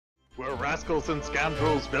We're rascals and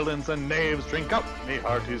scoundrels, villains and knaves, drink up, me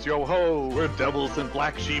hearties yo-ho. We're devils and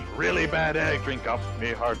black sheep, really bad egg, drink up,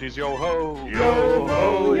 me hearties yo-ho.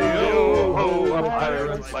 Yo-ho, yo-ho, a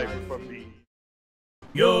pirate's life for me.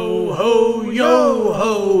 Yo-ho,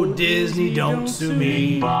 Disney, don't sue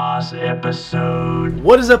me. Boss episode.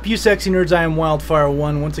 What is up, you sexy nerds? I am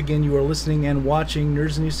Wildfire1. Once again, you are listening and watching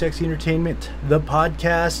Nerds and New Sexy Entertainment, the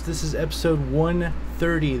podcast. This is episode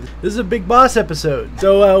 130. This is a big boss episode.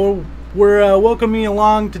 So we're welcoming you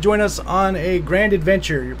along to join us on a grand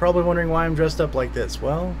adventure. You're probably wondering why I'm dressed up like this.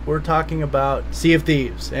 Well, we're talking about Sea of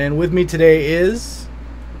Thieves. And with me today is...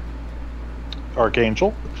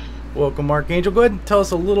 Archangel. Welcome, Archangel. Go ahead and tell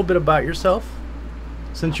us a little bit about yourself,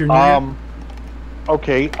 since you're new.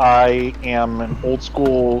 Okay, I am an old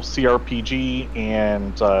school CRPG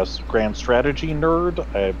and grand strategy nerd.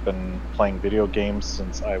 I've been playing video games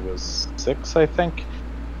since I was 6, I think,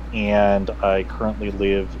 and I currently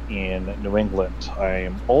live in New England. I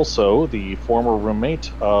am also the former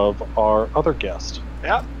roommate of our other guest.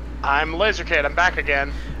 Yep, I'm LaserKid. I'm back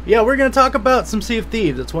again. Yeah, we're going to talk about some Sea of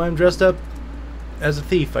Thieves. That's why I'm dressed up as a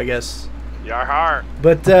thief, I guess. Yarhar.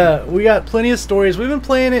 But we got plenty of stories. We've been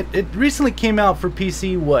playing it. It recently came out for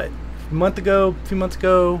PC, what, a few months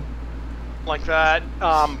ago? Like that.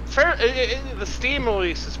 The Steam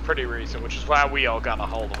release is pretty recent, which is why we all got a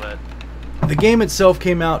hold of it. The game itself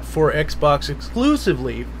came out for Xbox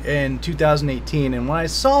exclusively in 2018, and when I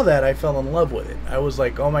saw that, I fell in love with it. I was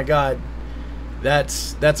like, oh my god,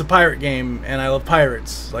 that's a pirate game, and I love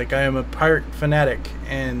pirates. Like, I am a pirate fanatic,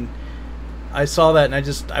 and I saw that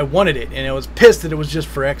and I wanted it, and I was pissed that it was just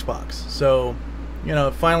for Xbox. So, you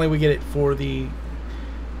know, finally we get it for the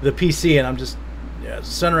PC, and I'm just,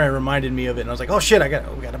 Sunray reminded me of it, and I was like, oh shit, we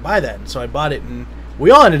got to buy that. And so I bought it, and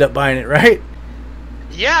we all ended up buying it, right?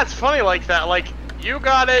 Yeah, it's funny like that. Like, you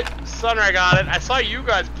got it, Sunray got it. I saw you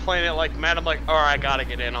guys playing it like mad. I'm like, all right, I gotta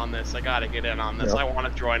get in on this. I gotta get in on this. Yep. I want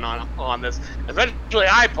to join on this. Eventually,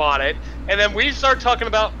 I bought it, and then we start talking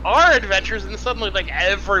about our adventures, and suddenly, like,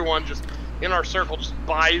 everyone just in our circle just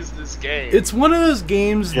buys this game. It's one of those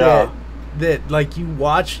games that like you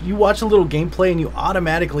watch a little gameplay and you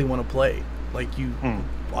automatically want to play. Like you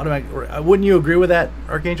automatically. Wouldn't you agree with that,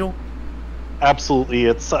 Archangel? Absolutely.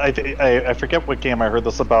 It's I forget what game I heard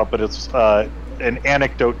this about, but it's an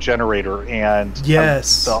anecdote generator, and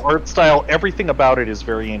yes, the art style, everything about it is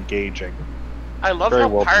very engaging. I love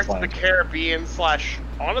how Pirates of the Caribbean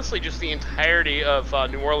 / honestly just the entirety of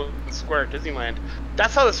New Orleans Square Disneyland,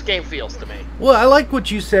 that's how this game feels to me. Well, I like what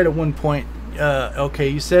you said at one point. Okay,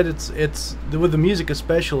 you said it's with the music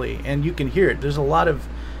especially, and you can hear it. There's a lot of,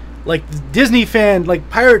 like, Disney fan, like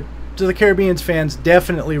Pirates of the Caribbean's fans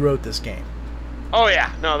definitely wrote this game. Oh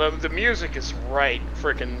yeah, no, the music is right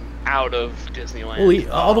freaking out of Disneyland.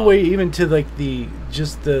 Well, all the way even to like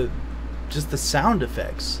just the sound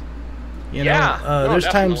effects. You know,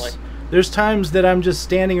 there's times that I'm just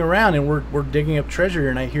standing around and we're digging up treasure,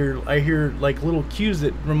 and I hear like little cues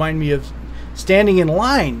that remind me of standing in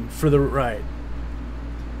line for the ride.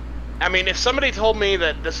 I mean, if somebody told me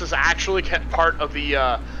that this is actually part of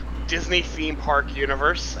the Disney theme park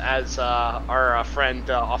universe, as our friend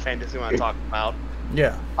Offhand Disneyland talked about,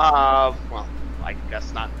 yeah. Well, I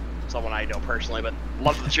guess not someone I know personally, but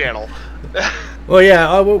love the channel. Well,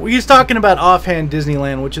 yeah, he's talking about Offhand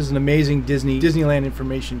Disneyland, which is an amazing Disneyland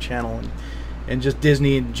information channel, and just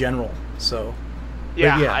Disney in general. So,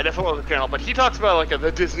 yeah, I definitely love the channel. But he talks about like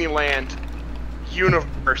the Disneyland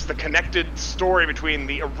universe, the connected story between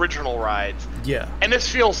the original rides. Yeah. And this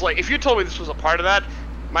feels like, if you told me this was a part of that,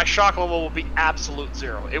 my shock level will be absolute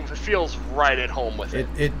 0. It feels right at home with it.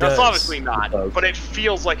 That's obviously not, but it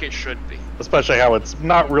feels like it should be. Especially how it's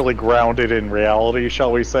not really grounded in reality,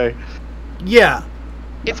 shall we say? Yeah.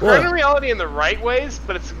 It's grounded in reality in the right ways,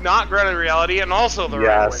 but it's not grounded in reality and also the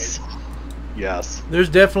right ways. Yes. There's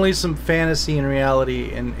definitely some fantasy and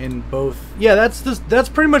reality in both. Yeah, that's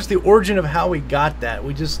pretty much the origin of how we got that.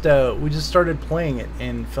 We just started playing it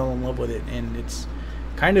and fell in love with it, and it's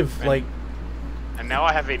kind of like. And now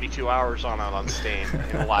I have 82 hours on Steam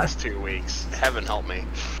in the last 2 weeks. Heaven help me.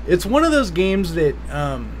 It's one of those games that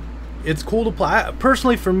it's cool to play.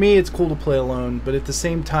 Personally, for me, it's cool to play alone, but at the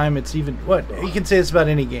same time, it's even you can say it's about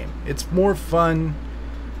any game. It's more fun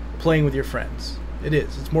playing with your friends. It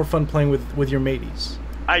is. It's more fun playing with your mateys.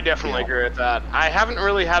 I definitely agree with that. I haven't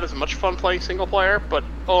really had as much fun playing single player, but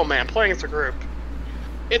oh man, playing as a group,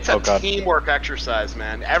 it's a teamwork exercise,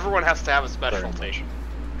 man. Everyone has to have a specialization.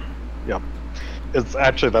 Yep. It's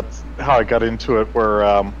actually, that's how I got into it, where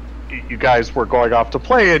you guys were going off to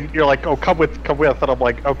play, and you're like, oh, come with, and I'm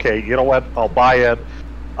like, okay, you know what, I'll buy it,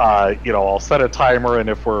 you know, I'll set a timer, and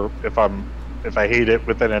if I'm if I hate it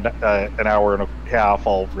within an hour and a half,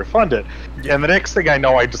 I'll refund it. Yeah. And the next thing I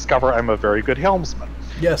know, I discover I'm a very good helmsman.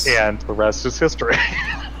 Yes. And the rest is history.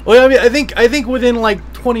 Well, I mean, I think within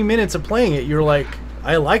like 20 minutes of playing it, you're like,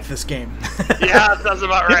 I like this game. Yeah, that's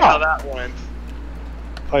about right how that went.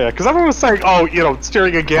 Oh yeah, because everyone was saying, oh,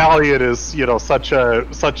 steering a galleon is,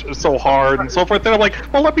 so hard and so forth. And I'm like,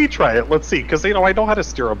 well, let me try it. Let's see, because I know how to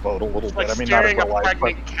steer a boat a little bit. I mean, not in real life. Steering a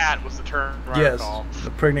pregnant cat was the term. Yes,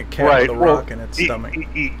 the pregnant cat with a rock in its stomach.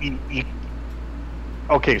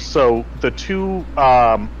 Okay, so the two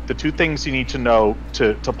things you need to know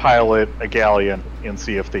to pilot a galleon in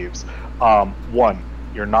Sea of Thieves. One,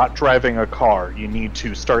 you're not driving a car. You need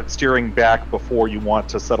to start steering back before you want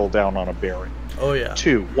to settle down on a bearing. Oh yeah.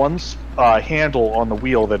 Two, one handle on the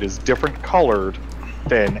wheel that is different colored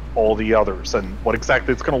than all the others, and what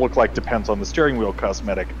exactly it's going to look like depends on the steering wheel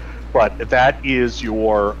cosmetic. But that is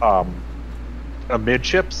your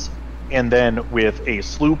amidships, and then with a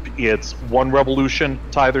sloop, it's 1 revolution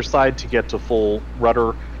to either side to get to full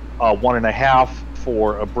rudder, 1.5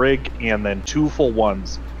 for a brig, and then 2 full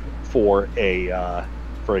ones for a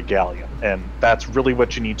galleon. And that's really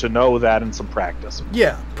what you need to know, that and some practice.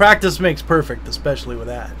 Yeah, practice makes perfect, especially with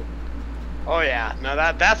that. Oh yeah, no,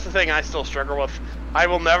 that's the thing I still struggle with. I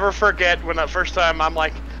will never forget when the first time I'm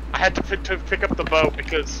like, I had to pick up the boat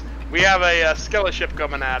because we have a skelly ship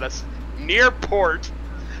coming at us near port,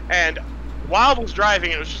 and Wild was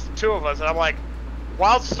driving, it was just the two of us, and I'm like,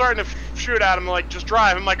 Wild's starting to shoot at him, like, just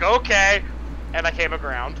drive. I'm like, okay, and I came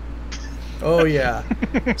aground. Oh yeah.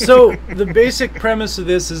 So the basic premise of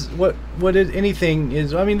this is anything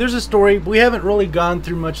is. I mean, there's a story. We haven't really gone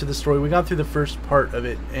through much of the story. We got through the first part of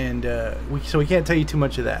it, and so we can't tell you too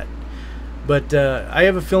much of that. But I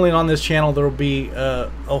have a feeling on this channel there will be a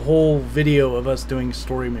whole video of us doing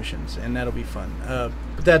story missions, and that'll be fun.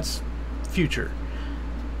 But that's future.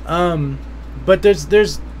 But there's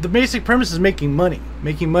the basic premise is making money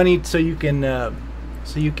so you can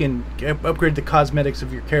upgrade the cosmetics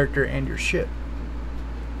of your character and your ship.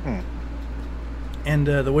 And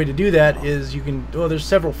the way to do that is you can. Well, there's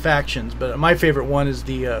several factions, but my favorite one is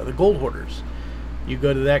the gold hoarders. You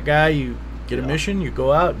go to that guy, you get a mission, you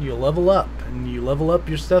go out, you level up, and you level up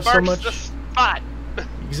your stuff so much. The spot.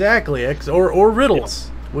 Exactly, or riddles,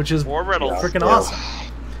 which is freaking awesome.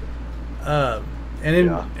 And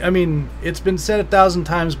then, I mean, it's been said 1,000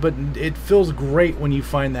 times, but it feels great when you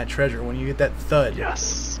find that treasure, when you get that thud.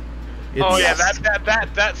 Yes. Oh yeah,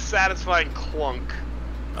 that satisfying clunk.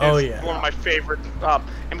 Is one of my favorite. And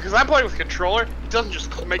because I'm playing with a controller, it doesn't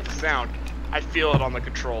just make the sound. I feel it on the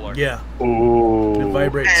controller. Yeah. Ooh. It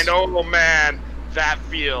vibrates. And oh man, that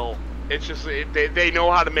feel. It's just they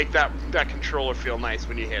know how to make that controller feel nice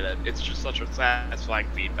when you hit it. It's just such a satisfying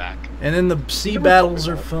feedback. And then the sea battles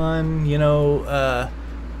are fun, Well,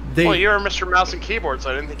 you're Mr. Mouse and Keyboard, so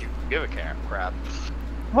I didn't think you could give a crap.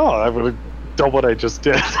 Oh, I would have done what I just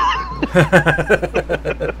did.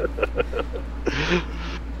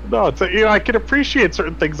 No, it's I can appreciate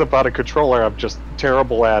certain things about a controller. I'm just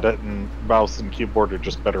terrible at it, and mouse and keyboard are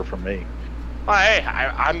just better for me. Well, hey,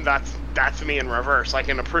 that's me in reverse. I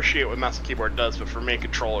can appreciate what mouse and keyboard does, but for me,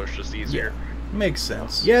 controller's just easier. Yeah, makes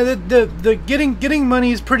sense. Yeah, the getting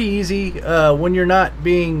money is pretty easy when you're not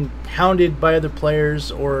being hounded by other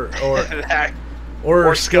players or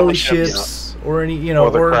skelly ships or any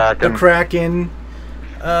or the Kraken.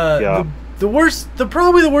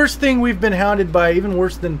 Probably the worst thing we've been hounded by, even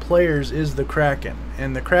worse than players, is the Kraken.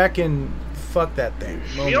 And the Kraken, fuck that thing.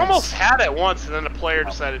 We almost had it once, and then a player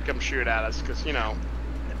decided to come shoot at us, because,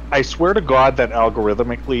 I swear to God that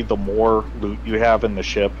algorithmically, the more loot you have in the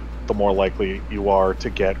ship, the more likely you are to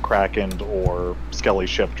get Krakened or skelly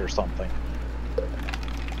shipped or something.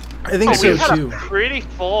 I think so, we had too. A pretty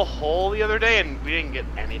full hole the other day, and we didn't get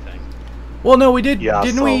anything. Well, no, we did. Yeah,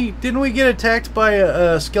 Didn't we get attacked by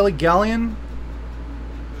a skelly galleon?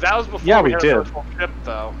 That was before we did. Our full ship,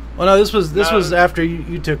 though. Well, no, this was after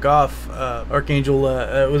you took off, Archangel.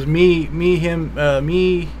 It was me, him,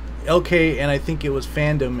 LK, and I think it was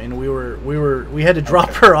Fandom, and we had to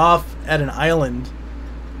drop her off at an island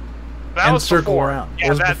and circle around.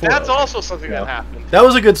 Yeah, that's also something that happened. That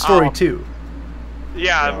was a good story too.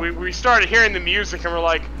 Yeah, we started hearing the music, and we're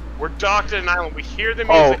like, we're docked at an island. We hear the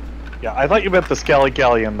music. Oh. Yeah, I thought you meant the Skelly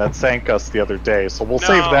Galleon that sank us the other day, so we'll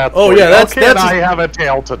save that. Oh yeah, that's I have a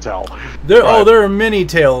tale to tell. There are many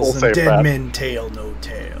tales, and dead men tell no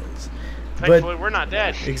tales. Thankfully, we're not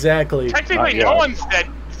dead. Exactly. Technically, no one's dead.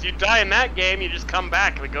 If you die in that game, you just come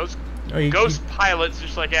back. The ghost pilot's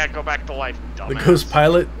just like, go back to life, dumbass. The ghost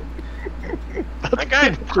pilot. That guy.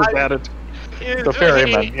 The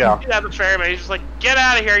ferryman, Yeah, the ferryman. He's just like, get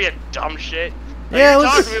out of here, you dumb shit. Yeah, he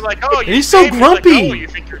talks to me like, oh, you he's so saved me. grumpy. Like, oh, you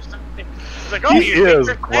think you're saved. He's like, oh, He you is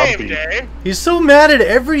think you're grumpy. saved, eh? He's so mad at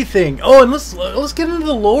everything. Oh, and let's get into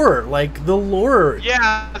the lore. Like the lore.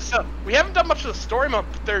 Yeah, so we haven't done much of the story mode,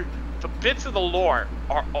 but the bits of the lore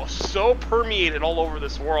are so permeated all over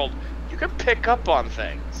this world. You can pick up on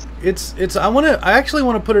things. I actually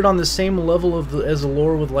want to put it on the same level as the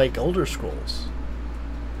lore with like Elder Scrolls.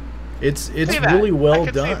 It's really well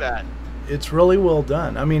done. See that. It's really well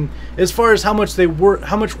done. I mean, as far as how much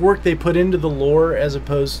work they put into the lore, as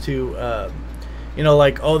opposed to,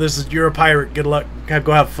 like, oh, you're a pirate. Good luck.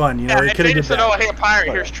 Go have fun. You know, Yeah, they if could they have just did said, that. oh, hey, a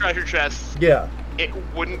pirate, here's treasure chests. Yeah. It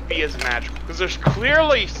wouldn't be as magical because there's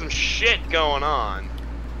clearly some shit going on.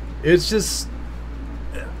 It's just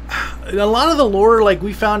a lot of the lore, like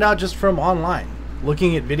we found out just from online,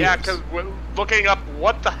 looking at videos. Yeah, because we're looking up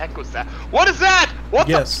what the heck was that? What is that? What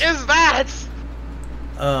the is that?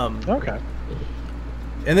 Okay.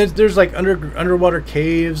 And there's like underwater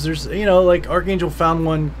caves. There's like Archangel found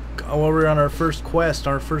one while we were on our first quest,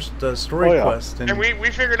 our first story quest, and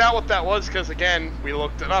we figured out what that was because again we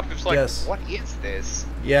looked it up. It's like, what is this?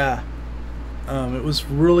 Yeah. It was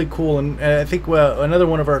really cool, and I think another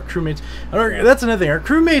one of our crewmates. That's another thing. Our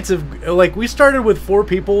crewmates have we started with 4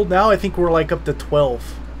 people. Now I think we're like up to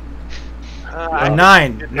 12.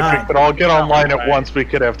 9. If we could all get online at once, we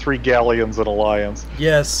could have 3 galleons in Alliance.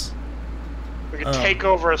 Yes. We could take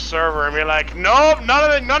over a server and be like, nope,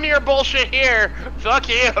 none of your bullshit here. Fuck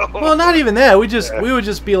you. Well, not even that. We would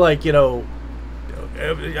just be like, I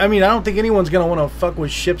mean, I don't think anyone's gonna want to fuck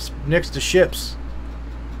with ships next to ships.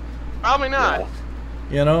 Probably not.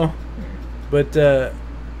 But the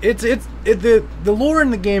lore in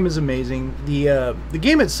the game is amazing. The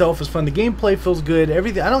game itself is fun. The gameplay feels good.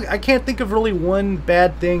 Everything. I can't think of really one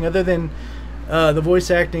bad thing other than the voice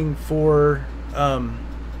acting for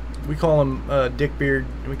we call him Dickbeard.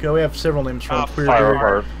 We have several names for him.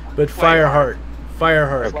 Fireheart. But Fireheart.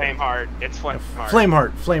 Flameheart. It's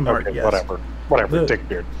Flameheart. Flameheart. Okay, Yes. Whatever.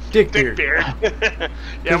 Dickbeard. Dickbeard.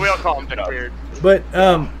 Yeah, we all call him Dickbeard. But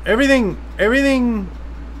everything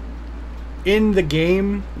in the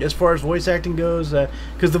game, as far as voice acting goes,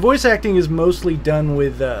 because the voice acting is mostly done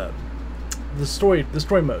with the story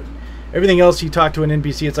mode. Everything else, you talk to an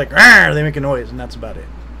NPC, it's like, "Arr!" They make a noise, and that's about it.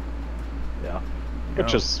 Yeah,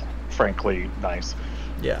 which is frankly nice.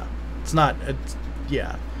 Yeah,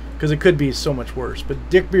 because it could be so much worse. But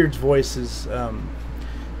Dickbeard's voice is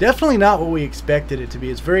definitely not what we expected it to be.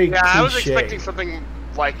 It's very cliche. I was expecting something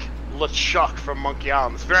like LeChuck from Monkey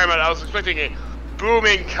Island. It's very much. I was expecting a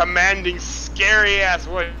booming, commanding, scary-ass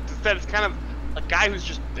voice. Instead, it's kind of a guy who's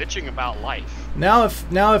just bitching about life. Now,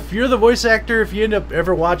 if you're the voice actor, if you end up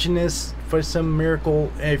ever watching this for some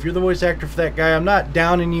miracle, and if you're the voice actor for that guy, I'm not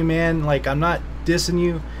downing you, man. Like, I'm not dissing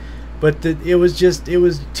you, but it was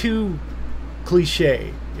too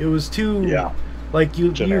cliche. It was too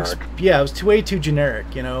generic. It was way too generic,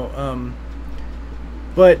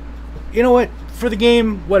 But you know what? For the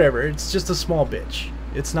game, whatever. It's just a small bitch.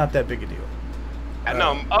 It's not that big a deal.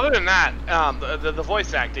 No, other than that, the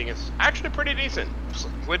voice acting is actually pretty decent,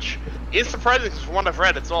 which is surprising because from what I've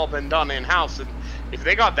read, it's all been done in-house. And if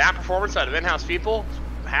they got that performance out of in-house people,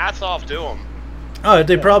 hats off to them. Oh,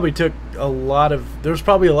 they probably took there's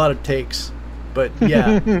probably a lot of takes. But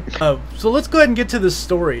yeah. So let's go ahead and get to the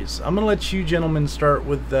stories. I'm going to let you gentlemen start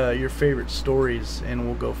with your favorite stories, and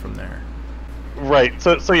we'll go from there. Right.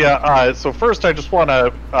 So first I just want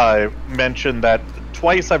to mention that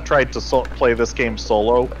twice I've tried to play this game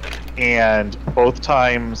solo, and both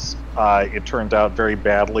times it turned out very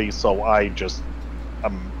badly, so I'm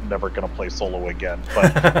never going to play solo again.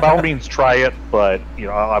 But by all means try it, but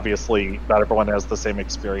obviously not everyone has the same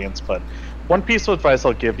experience. But one piece of advice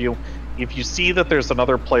I'll give you: if you see that there's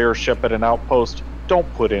another player ship at an outpost,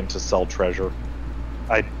 don't put in to sell treasure.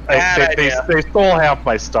 They stole half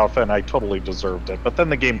my stuff, and I totally deserved it. But then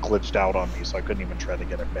the game glitched out on me, so I couldn't even try to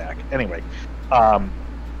get it back. Anyway,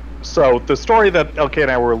 so the story that LK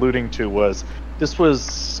and I were alluding to was,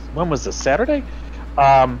 when was this, Saturday?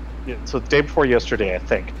 So the day before yesterday, I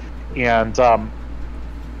think. And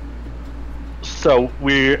so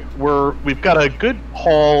we've got a good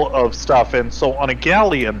haul of stuff, and so on a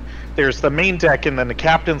galleon, there's the main deck and then the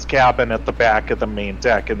captain's cabin at the back of the main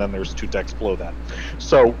deck, and then there's 2 decks below that.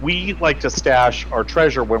 So we like to stash our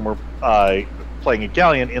treasure when we're playing a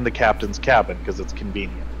galleon in the captain's cabin because it's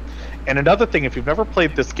convenient. And another thing, if you've never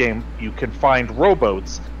played this game, you can find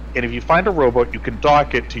rowboats, and if you find a rowboat, you can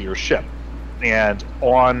dock it to your ship. And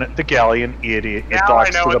on the galleon, it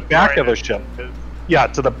docks to the back of the ship. Yeah,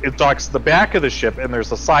 it docks to the back of the ship, and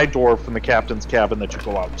there's a side door from the captain's cabin that you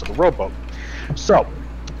go out to the rowboat. So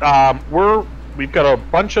we're we've got a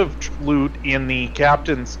bunch of loot in the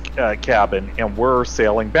captain's cabin, and we're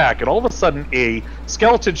sailing back. And all of a sudden, a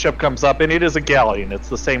skeleton ship comes up, and it is a galleon. It's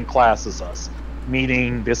the same class as us,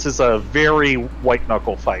 meaning this is a very white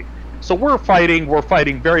knuckle fight. So we're fighting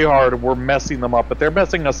very hard, and we're messing them up, but they're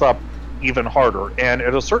messing us up even harder. And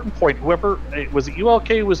at a certain point, whoever was it, ULK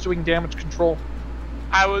who was doing damage control?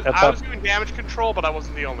 I was doing damage control, but I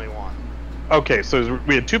wasn't the only one. Okay, so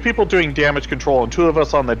we had 2 people doing damage control and 2 of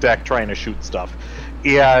us on the deck trying to shoot stuff,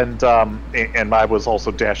 and I was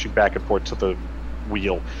also dashing back and forth to the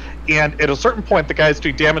wheel. And at a certain point, the guys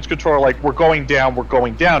doing damage control are like, "We're going down,"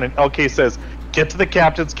 and LK says, "Get to the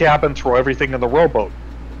captain's cabin, throw everything in the rowboat,"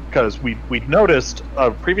 because we'd noticed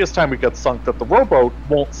previous time we got sunk that the rowboat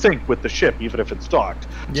won't sink with the ship even if it's docked.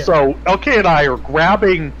 Yeah. So LK and I are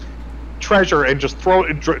grabbing treasure and just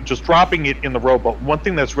dropping it in the rowboat. One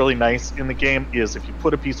thing that's really nice in the game is if you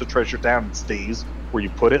put a piece of treasure down, it stays where you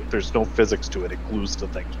put it. There's no physics to it. It glues to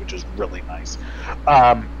things, which is really nice.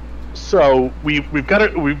 So we've got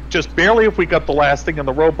it. We've just barely if we got the last thing in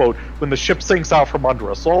the rowboat when the ship sinks out from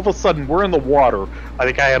under us. So all of a sudden we're in the water. I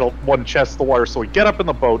think I had one chest of the water. So we get up in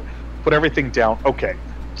the boat, put everything down. Okay.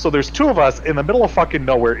 So there's 2 of us in the middle of fucking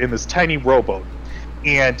nowhere in this tiny rowboat,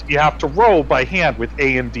 and you have to row by hand with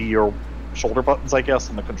A and D or shoulder buttons, I guess,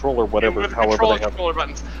 and the controller, whatever. With however they have controller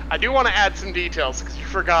buttons. I do want to add some details because you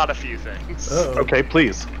forgot a few things. Uh-oh. Okay,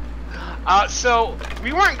 please. So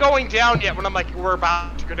we weren't going down yet when I'm like, we're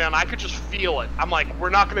about to go down. I could just feel it. I'm like, we're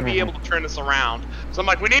not going to be able to turn this around. So I'm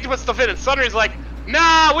like, we need to put stuff in. And Sunry's like,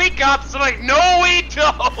 nah, we got this. I'm like, no, we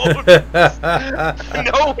don't.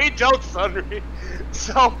 No, we don't, Sunry.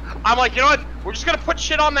 So I'm like, you know what? We're just going to put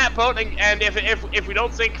shit on that boat, and if we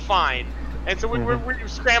don't sink, fine. And so we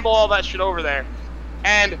scramble all that shit over there.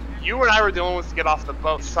 And you and I were the only ones to get off the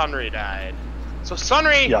boat. Sunry died. So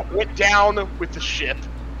Sunry went down with the ship.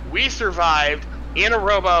 We survived in a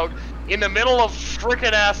rowboat in the middle of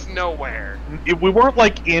frickin' ass nowhere. We weren't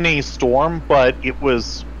like in a storm, but it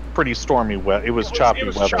was pretty stormy. It was choppy weather.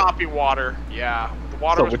 It was choppy water. Yeah, the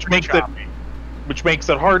water was pretty choppy. Which makes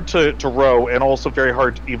it hard to row, and also very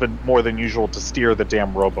hard, even more than usual, to steer the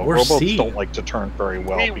damn rowboat. Rowboats don't like to turn very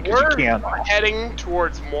well because you can't. We were heading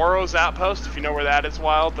towards Morrow's outpost, if you know where that is,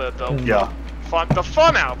 Wild. The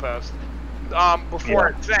fun outpost. Before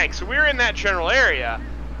it sank, so we were in that general area.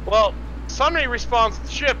 Well, Sunray responds to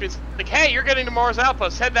the ship. It's like, "Hey, you're getting to Morrow's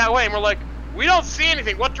outpost. Head that way." And we're like, "We don't see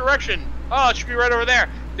anything. What direction?" "Oh, it should be right over there."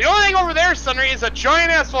 "The only thing over there, Sunray, is a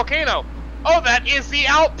giant ass volcano." "Oh, that is the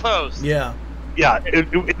outpost." Yeah. Yeah,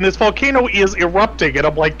 and this volcano is erupting, and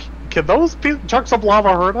I'm like, can those chunks of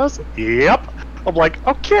lava hurt us? Yep. I'm like,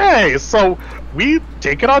 okay, so we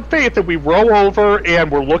take it on faith, and we row over, and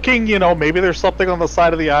we're looking, maybe there's something on the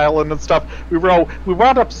side of the island and stuff. We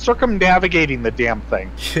wound up circumnavigating the damn thing.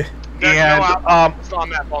 There's no outpost on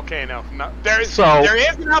that volcano. No, there is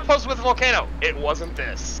an outpost with a volcano. It wasn't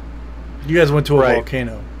this. You guys went to a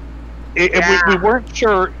volcano. We weren't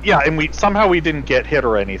sure, and we didn't get hit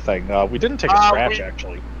or anything. We didn't take a scratch,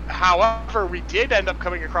 actually. However, we did end up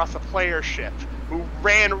coming across a player ship who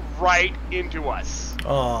ran right into us.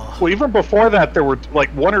 Oh. Well, even before that, there were like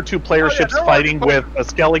 1 or 2 player ships fighting with a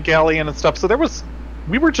Skelly Galleon and stuff, so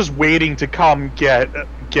we were just waiting to come get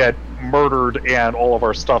murdered and all of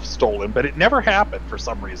our stuff stolen, but it never happened for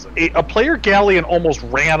some reason. A player galleon almost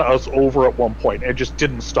ran us over at one point and just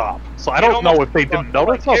didn't stop. So I don't know if they didn't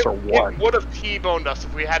notice us or what. It would have T-boned us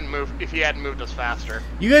if he hadn't moved us faster.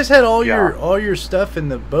 You guys had all your stuff in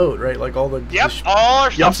the boat, right? Like all the all our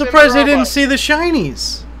stuff. I'm surprised they didn't see the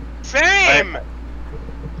shinies. Same.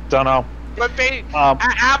 Don't know. But they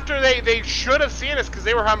after they should have seen us because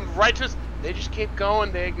they were coming right to us. They just kept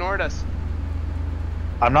going. They ignored us.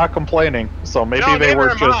 I'm not complaining, so maybe they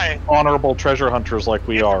were just honorable treasure hunters like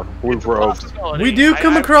we are. Blue rogues. We do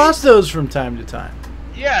come across those from time to time.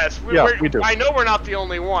 Yes, we do. I know we're not the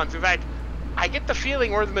only ones. In fact, I get the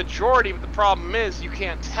feeling we're the majority, but the problem is you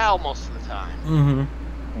can't tell most of the time.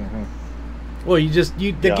 Well,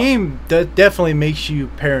 the game definitely makes you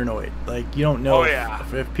paranoid. Like, you don't know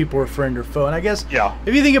if people are friend or foe. And I guess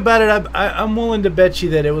if you think about it, I'm willing to bet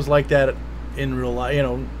you that it was like that in real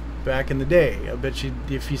life, back in the day. I bet you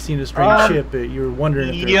if you seen a strange ship, you were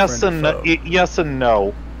wondering if they're friend or foe. Yes and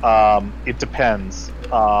no. It depends.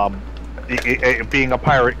 Being a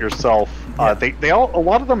pirate yourself, a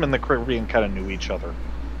lot of them in the Caribbean kind of knew each other.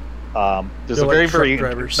 There's they're a very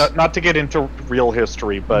not to get into real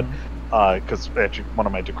history, but because actually one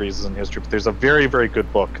of my degrees is in history, but there's a very, very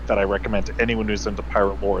good book that I recommend to anyone who's into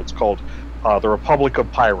pirate lore. It's called The Republic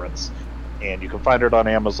of Pirates, and you can find it on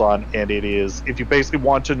Amazon, and it is, if you basically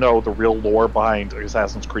want to know the real lore behind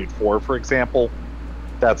Assassin's Creed 4, for example,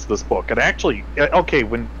 that's this book. And actually, okay,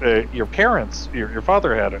 when your parents, your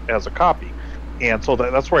father has a copy, and so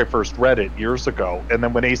that's where I first read it years ago. And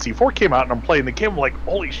then when AC4 came out and I'm playing the game, I'm like,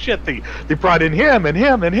 holy shit, they brought in him and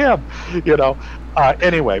him and him, you know.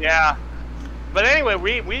 Anyway. Yeah. But anyway,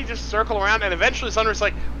 we just circle around, and eventually Sunder's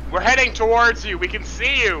like, we're heading towards you. We can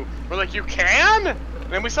see you. We're like, you can?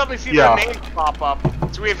 And then we suddenly see their names pop up.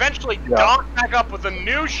 So we eventually dock back up with a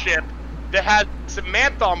new ship that had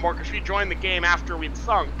Samantha on board because she joined the game after we'd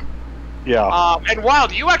sunk. Yeah. And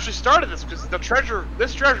Wild, you actually started this because this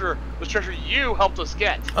treasure was treasure you helped us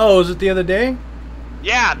get. Oh, was it the other day?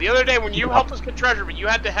 Yeah, the other day when you helped us get treasure, but you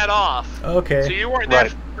had to head off. Okay. So you weren't there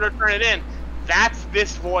to turn it in. That's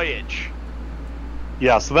this voyage.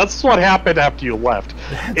 Yeah, so that's what happened after you left.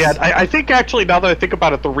 And I think, actually, now that I think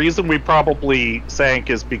about it, the reason we probably sank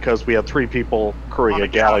is because we had 3 people crewing a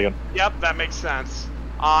galleon. Yep, that makes sense.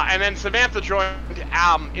 And then Samantha joined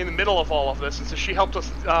in the middle of all of this, and so she helped us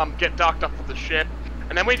get docked up with the ship.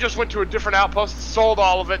 And then we just went to a different outpost, sold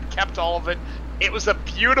all of it, kept all of it. It was a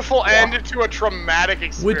beautiful end to a traumatic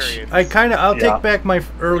experience. Which I'll take back my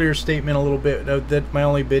earlier statement a little bit, that my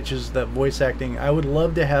only bitch is that voice acting. I would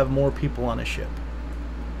love to have more people on a ship.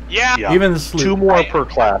 Yeah. Even the sloop. 2 more per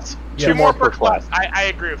class. Yeah. 2 more per class. I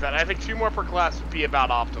agree with that. I think 2 more per class would be about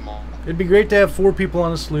optimal. It'd be great to have 4 people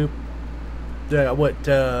on a sloop. There's 3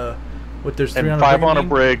 and on 5 a on a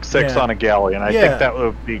brig, 6 on a galleon. I think that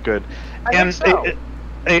would be good.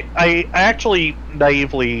 I actually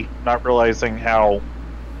naively, not realizing how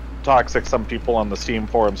toxic some people on the Steam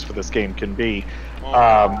forums for this game can be,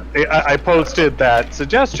 I posted that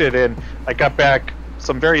suggestion, and I got back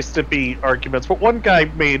some very snippy arguments. But one guy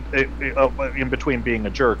made, in between being a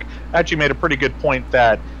jerk, actually made a pretty good point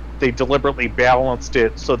that they deliberately balanced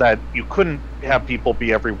it so that you couldn't have people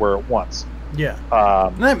be everywhere at once. Yeah,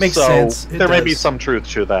 that makes sense. There may be some truth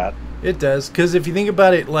to that. It does, because if you think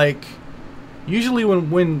about it, like, usually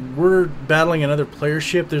when we're battling another player's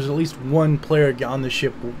ship, there's at least one player on the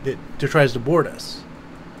ship that tries to board us.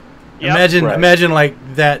 Yep. Imagine like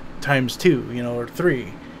that times 2, or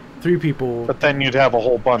 3 people. But then you'd have a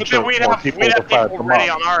whole bunch of more people to fight them ready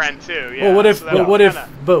up. on our end too. Yeah.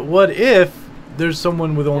 Well, what if there's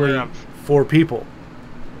someone with only 4 people?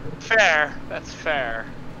 Fair. That's fair.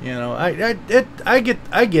 I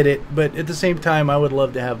get it, but at the same time, I would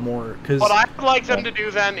love to have more. What I'd like them to do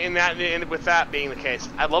then, with that being the case,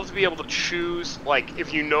 I'd love to be able to choose, like,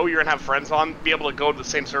 if you know you're gonna have friends on, be able to go to the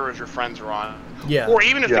same server as your friends are on. Yeah. Or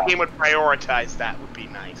even if the game would prioritize that, would be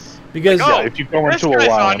nice. Because if you go into a guy's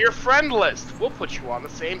line on your friend list, we'll put you on the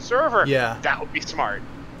same server. Yeah. That would be smart.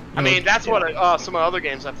 I mean, that's what some of the other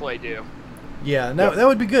games I play do. Yeah, that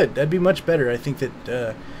would be good. That'd be much better. I think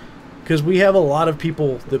that. Because we have a lot of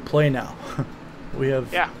people that play now. We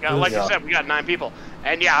have... Yeah, like you said, we got 9 people.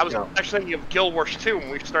 And I was actually thinking of Guild Wars 2 when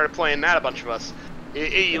we started playing that, a bunch of us.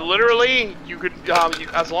 Literally, you could,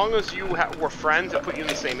 as long as you were friends, it put you in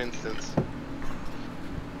the same instance.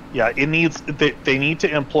 Yeah, it needs... They need to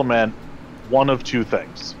implement one of 2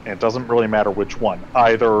 things. And it doesn't really matter which one.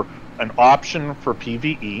 Either an option for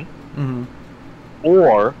PvE,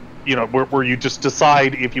 or... where you just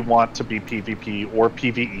decide if you want to be PvP or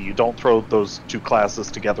PvE. You don't throw those 2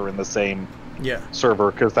 classes together in the same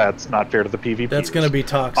server, because that's not fair to the PvP. That's going to be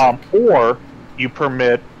toxic. Or you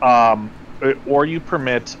permit,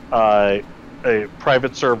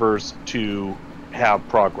 private servers to have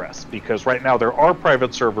progress, because right now there are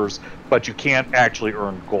private servers, but you can't actually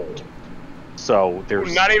earn gold. So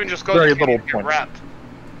there's not even just very little point. Rep.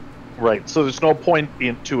 Right. So there's no point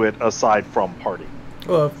into it aside from party.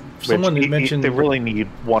 Well, someone mentioned they really need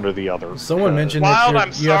one or the other. Someone mentioned Wild, that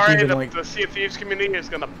I'm sorry that the Sea of Thieves community is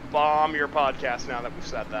going to bomb your podcast now that we've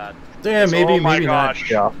said that. Yeah, maybe not.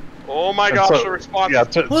 Yeah. Oh my gosh, the response.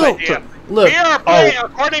 Look, we are playing,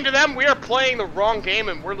 according to them, we are playing the wrong game,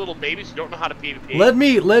 and we're little babies who don't know how to PvP.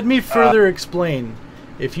 Let me further explain.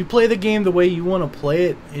 If you play the game the way you want to play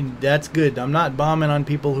it, and that's good. I'm not bombing on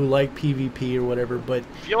people who like PvP or whatever, but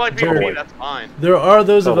if you like PvP, that's fine. There are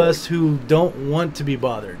those of us who don't want to be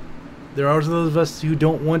bothered. There are those of us who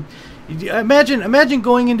don't want... Imagine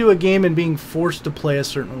going into a game and being forced to play a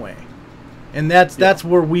certain way. And that's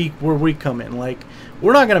where we come in. Like,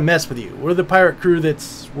 we're not going to mess with you. We're the pirate crew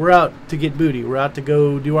we're out to get booty. We're out to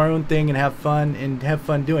go do our own thing and have fun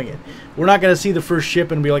doing it. We're not going to see the first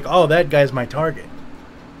ship and be like, oh, that guy's my target.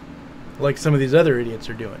 Like some of these other idiots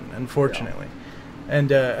are doing, unfortunately. Yeah.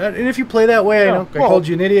 And if you play that way, I called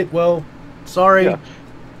you an idiot. Well, sorry. Yeah.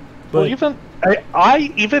 But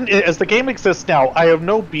even as the game exists now, I have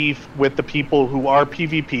no beef with the people who are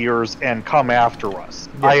PvPers and come after us.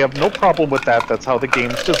 Yeah. I have no problem with that. That's how the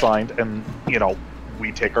game's designed, and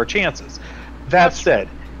we take our chances. That said,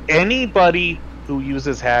 anybody who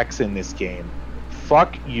uses hacks in this game,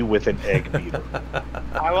 fuck you with an egg beater.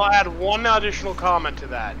 I will add one additional comment to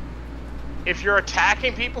that. If you're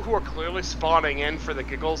attacking people who are clearly spawning in for the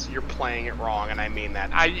giggles, you're playing it wrong, and I mean that.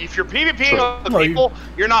 If you're PvPing with people,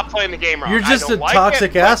 you're not playing the game wrong. You're just a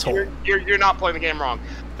toxic asshole. You're not playing the game wrong.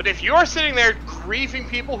 But if you're sitting there griefing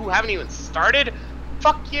people who haven't even started,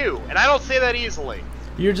 fuck you. And I don't say that easily.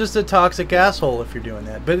 You're just a toxic asshole if you're doing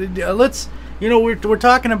that. But let's, we're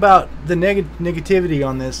talking about the negativity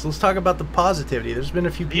on this. Let's talk about the positivity. There's been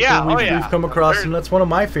a few people we've come across, and that's one of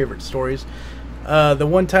my favorite stories. The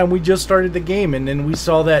one time we just started the game, and then we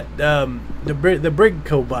saw that the brig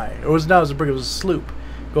go by. It was a brig. It was a sloop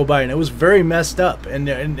go by, and it was very messed up. And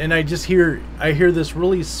I hear this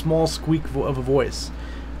really small squeak of a voice.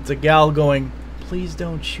 It's a gal going, "Please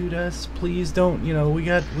don't shoot us. Please don't.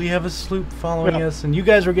 We have a sloop following us, and you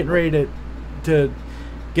guys were getting ready to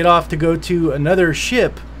get off to go to another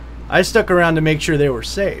ship." I stuck around to make sure they were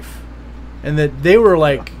safe, and that they were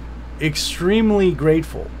like extremely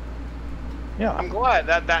grateful. Yeah, I'm glad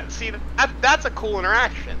that's a cool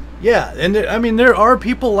interaction. Yeah, and I mean there are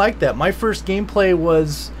people like that. My first gameplay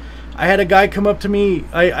was, I had a guy come up to me.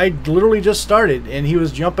 I literally just started, and he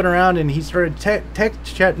was jumping around, and he started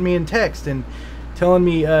text chatting me in text and telling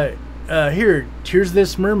me, here's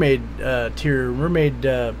this mermaid tier, mermaid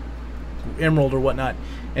emerald or whatnot,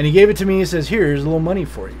 and he gave it to me. He says, here's a little money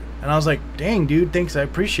for you, and I was like, dang dude, thanks, I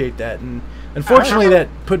appreciate that. And unfortunately that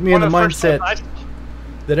put me in the mindset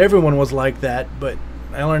that everyone was like that, but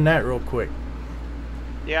I learned that real quick.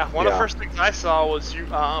 Yeah, one of the first things I saw was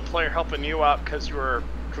a player helping you out because you were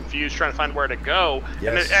confused trying to find where to go.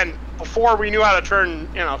 Yes. And before we knew how to turn,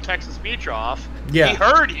 Texas Beach off, he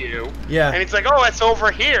heard you. Yeah. And he's like, "Oh, it's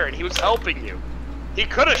over here," and he was helping you. He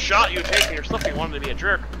could have shot you taking your stuff. He wanted to be a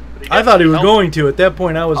jerk. But I thought he was going to. At that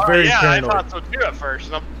point, I was very paranoid. I thought so too at first,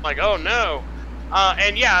 and I'm like, "Oh no."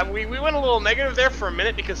 And yeah, we went a little negative there for a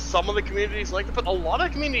minute because some of the communities like it, but a lot of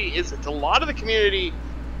the community isn't. A lot of the community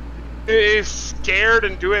is scared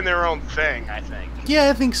and doing their own thing, I think. Yeah,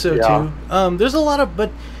 I think so too. There's a lot of,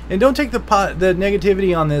 and don't take the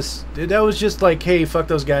negativity on this. That was just like, hey, fuck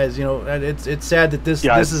those guys. It's sad that this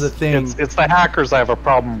is a thing. It's the hackers I have a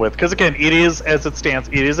problem with, because again, it is, as it stands,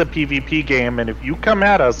 it is a PvP game, and if you come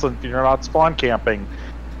at us and you're not spawn camping,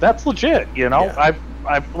 that's legit. Yeah.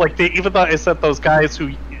 I've like even though I said those guys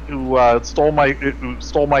who stole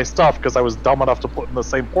my stuff because I was dumb enough to put in the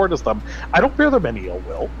same port as them, I don't bear them any ill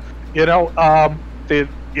will. It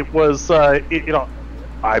was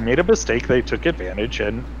I made a mistake. They took advantage,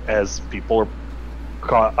 and as people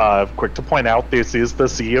are quick to point out, this is the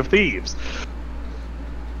Sea of Thieves.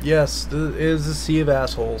 Yes, it is a sea of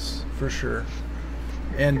assholes for sure.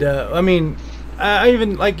 And I mean, I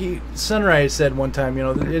even, like Sunrise said one time,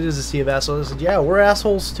 it is a sea of assholes. I said, yeah, we're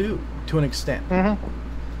assholes too, to an extent.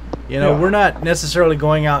 Mm-hmm. We're not necessarily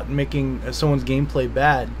going out and making someone's gameplay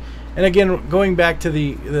bad. And again, going back to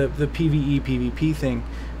the PvE PvP thing,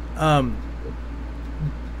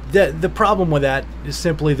 the problem with that is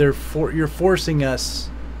simply you're forcing us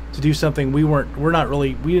to do something we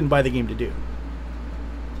didn't buy the game to do.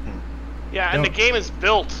 Yeah, and the game is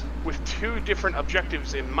built with two different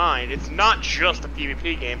objectives in mind. It's not just a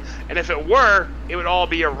PvP game, and if it were, it would all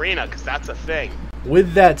be arena, because that's a thing.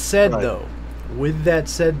 With that said, though,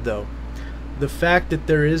 the fact that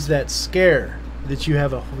there is that scare that you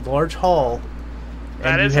have a large hall,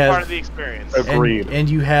 that is part of the experience. Agreed. And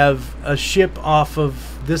you have a ship off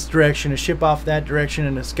of this direction, a ship off that direction,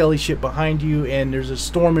 and a skelly ship behind you, and there's a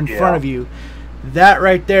storm in front of you. That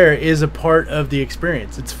right there is a part of the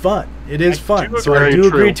experience. It's fun. It is fun. So I do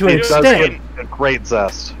agree to an extent. It does give a great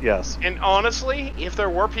zest, yes. And honestly, if there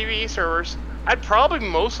were PvE servers, I'd probably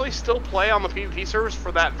mostly still play on the PvP servers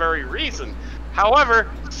for that very reason. However,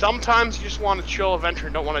 sometimes you just want to chill adventure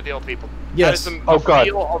and don't want to deal with people. Yes. That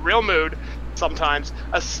is a real mood sometimes,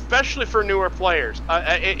 especially for newer players.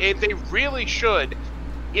 They really should,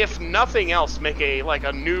 if nothing else, make a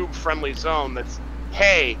noob-friendly zone that's,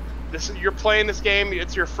 hey, you're playing this game,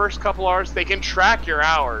 it's your first couple hours, they can track your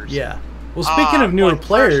hours. Yeah. Well, speaking of newer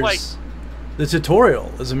players, the tutorial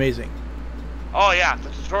is amazing. Oh yeah, the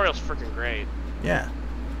tutorial's freaking great. Yeah.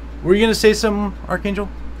 Were you going to say something, Archangel?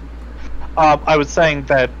 I was saying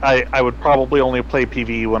that I would probably only play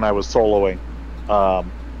PvE when I was soloing.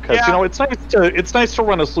 Because it's nice to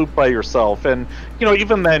run a sloop by yourself, and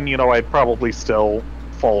even then, I'd probably still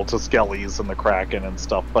fall to skellies and the Kraken and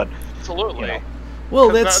stuff, but absolutely. Well,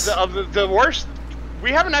 that's the worst.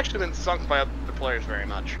 We haven't actually been sunk by other players very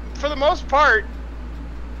much. For the most part,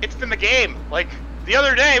 it's been the game. Like the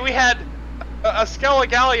other day, we had a Skella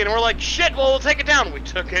Galleon, and we're like, shit. Well, we'll take it down. We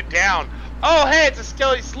took it down. Oh, hey, it's a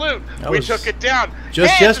Skelly sloop. We took it down.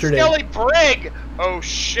 Just hey, yesterday. It's a Skelly brig. Oh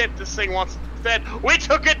shit, this thing wants fed. We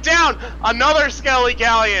took it down. Another Skelly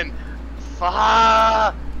galleon.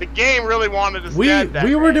 The game really wanted us dead that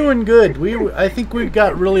we were day. doing good. I think we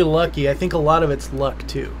got really lucky. I think a lot of it's luck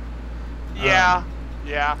too. Yeah.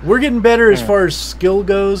 Yeah. We're getting better as far as skill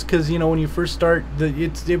goes, because you know when you first start,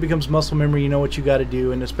 it becomes muscle memory. You know what you got to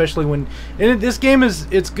do, and especially when this game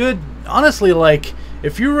it's good. Honestly, like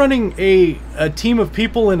if you're running a team of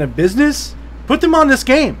people in a business, put them on this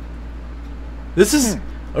game. This is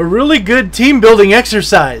a really good team building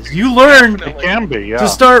exercise. You learn It can be, yeah. to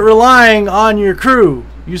start relying on your crew.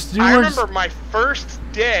 I remember my first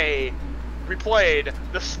day we played,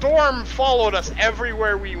 the storm followed us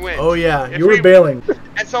everywhere we went. Oh yeah, you were bailing.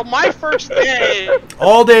 And so my first day, the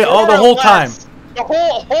whole time. The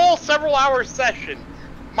whole several hour session.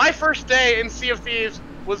 My first day in Sea of Thieves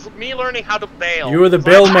was me learning how to bail. You were the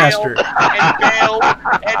bail master.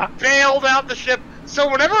 And bailed out the ship. So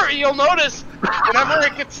whenever you'll notice, whenever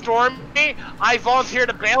it gets stormy, I volunteer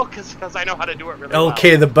to bail because I know how to do it really well.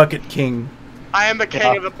 LK the Bucket King. I am the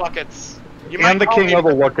king of the buckets. And the king of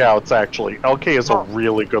the lookouts, actually. LK is a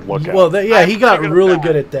really good lookout. Well, he got really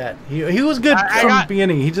good at that. He was good from the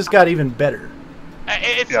beginning. He just got even better.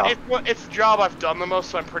 It's the job I've done the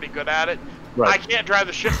most, so I'm pretty good at it. Right. I can't drive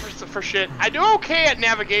the ship for shit. I do okay at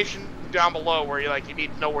navigation down below, where you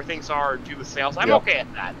need to know where things are or do the sails. I'm okay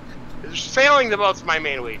at that. Sailing the boat's my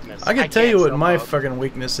main weakness. I can tell you what my fucking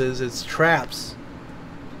weakness is. It's traps.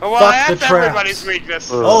 Well, that's everybody's weakness.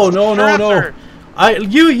 Oh no. You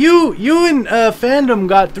and fandom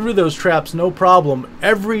got through those traps no problem.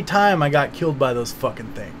 Every time I got killed by those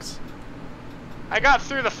fucking things. I got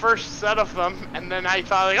through the first set of them, and then I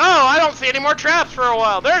thought, I don't see any more traps for a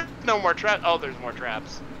while. There's no more traps. Oh, there's more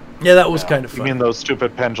traps. Yeah, that was kind of fun. You mean those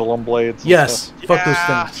stupid pendulum blades? Yes. Fuck those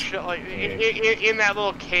things. Shit, in that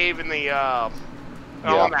little cave in the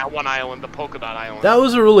on that one island, the polka dot island. That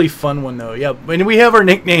was a really fun one though. Yeah, and we have our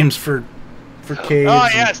nicknames for caves. Oh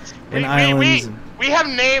yes, and islands. We have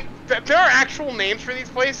name. There are actual names for these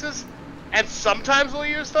places, and sometimes we'll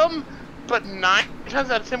use them, but 9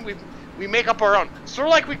 times out of 10 we make up our own. Sort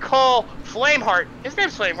of like we call Flameheart. His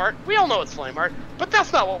name's Flameheart. We all know it's Flameheart, but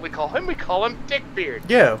that's not what we call him. We call him Dickbeard.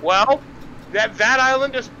 Yeah. Well, that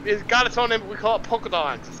island is got its own name. But we call it Polka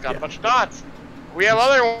Dot because it's got a bunch of dots. We have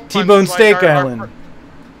other ones. T-Bone Steak Island.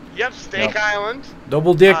 Yep, Steak Island.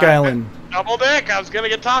 Double Dick Island. Double Dick. I was gonna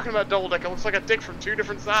get talking about Double Dick. It looks like a dick from 2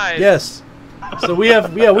 different sides. Yes. So we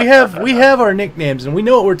have our nicknames, and we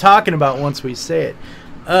know what we're talking about once we say it.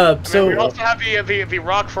 So we also have the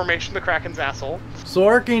rock formation, the Kraken's asshole. So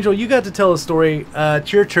Archangel, you got to tell a story.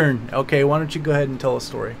 It's your turn. Okay, why don't you go ahead and tell a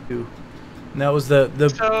story? And that was the.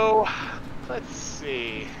 So, let's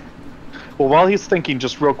see. Well, while he's thinking,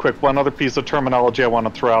 just real quick, one other piece of terminology I want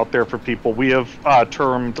to throw out there for people. We have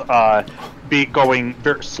termed going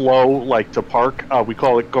very slow, like to park. We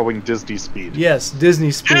call it going Disney speed. Yes,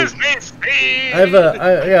 Disney speed. Disney speed.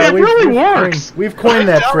 It really works. We've coined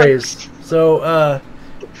that phrase. So,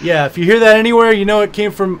 yeah, if you hear that anywhere, you know it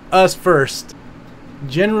came from us first.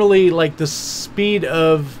 Generally, like the speed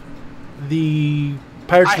of the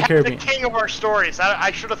Pirates of the Caribbean. The king of our stories. I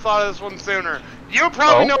should have thought of this one sooner. You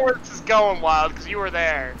probably know where this is going, Wild, because you were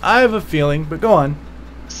there. I have a feeling, but go on.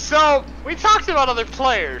 So, we talked about other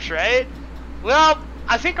players, right? Well,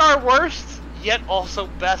 I think our worst, yet also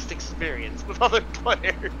best experience with other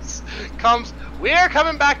players comes, we are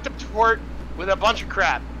coming back to port with a bunch of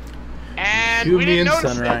crap. And we didn't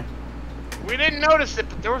notice it. We didn't notice it,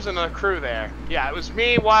 but there was another crew there. Yeah, it was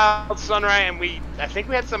me, Wild, Sunray, and I think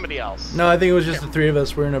we had somebody else. No, I think it was just the 3 of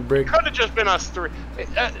us. We're in a brig. Could have just been us 3.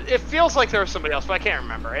 It feels like there was somebody else, but I can't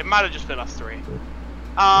remember. It might have just been us 3.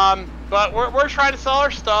 But we're trying to sell our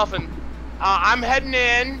stuff, and I'm heading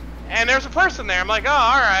in, and there's a person there. I'm like, oh,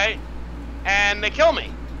 all right. And they kill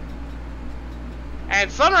me.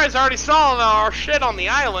 And Sunrise already saw our shit on the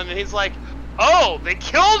island, and he's like, oh, they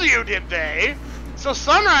killed you, did they? So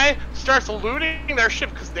Sunrise starts looting their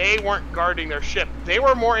ship because they weren't guarding their ship. They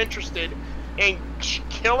were more interested in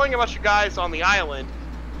killing a bunch of guys on the island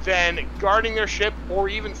than guarding their ship or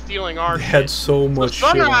even stealing our shit. They had so much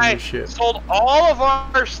shit on their ship. Sold all of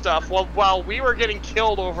our stuff while we were getting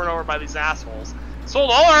killed over and over by these assholes.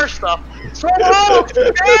 Sold all our stuff. Sold all of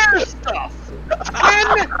their stuff.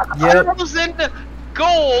 10,000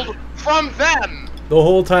 gold from them. The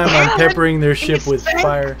whole time I'm peppering their ship with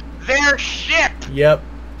fire. Their ship. Yep.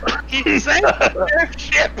 He sank their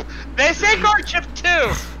ship. They sank our ship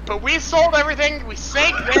too, but we sold everything. We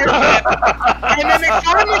sank their ship, and then they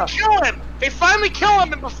finally kill him. They finally kill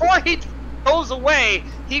him, and before he goes away,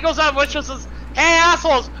 he goes out and says, "Hey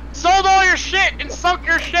assholes, sold all your shit and sunk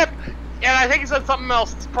your ship. And I think he said something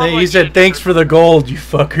else. He said, "Thanks for the gold, you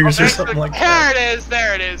fuckers," or something like that.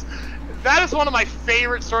 There it is. That is one of my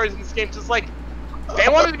favorite stories in this game. Just like, they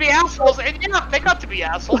wanted to be assholes, and yeah, they got to be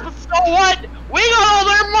assholes, but so what? We got all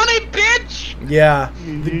their money, bitch! Yeah,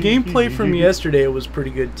 the gameplay from yesterday was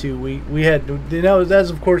pretty good, too. We had,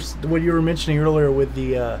 that's of course what you were mentioning earlier with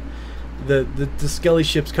the skelly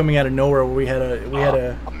ships coming out of nowhere, where we had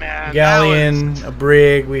a galleon, a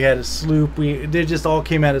brig, we had a sloop. They just all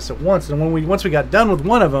came at us at once, and once we got done with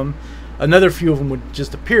one of them, another few of them would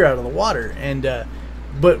just appear out of the water. And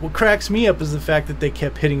but what cracks me up is the fact that they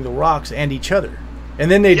kept hitting the rocks and each other, and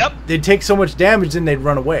then they'd take so much damage, then they'd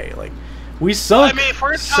run away. Like, we sunk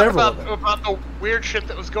several of them. About the weird shit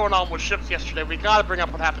that was going on with ships yesterday, we gotta bring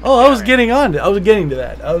up what happened. Oh, I was getting to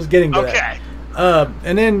that. Okay.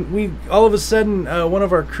 And then all of a sudden, one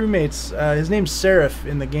of our crewmates, his name's Seraph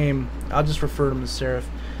in the game. I'll just refer to him as Seraph.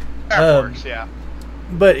 That works, yeah.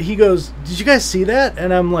 But he goes, "Did you guys see that?"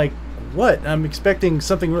 And I'm like, "What?" I'm expecting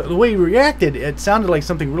something. The way he reacted, it sounded like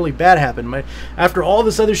something really bad happened. After all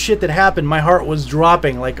this other shit that happened, my heart was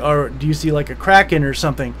dropping. Like, or do you see like a kraken or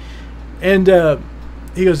something? And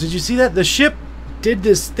he goes, "Did you see that? The ship did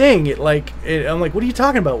this thing. I'm like, "What are you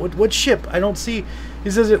talking about? What ship? I don't see."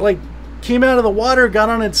 He says it like came out of the water, got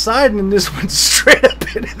on its side, and just went straight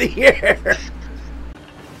up into the air.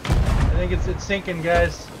 I think it's sinking,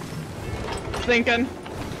 guys. Sinking.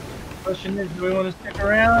 Question is, do we want to stick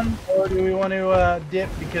around, or do we want to dip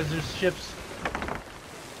because there's ships?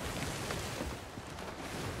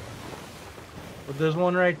 But there's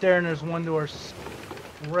one right there, and there's one to our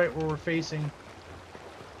right where we're facing.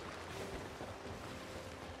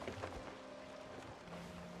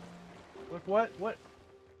 Look, what?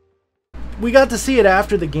 We got to see it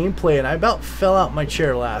after the gameplay, and I about fell out my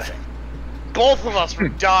chair laughing. Both of us were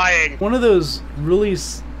dying. One of those really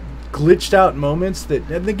glitched out moments that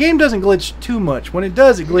the game doesn't glitch too much. When it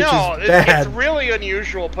does, it glitches bad. It's really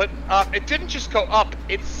unusual, but it didn't just go up,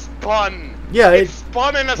 it spun. Yeah, it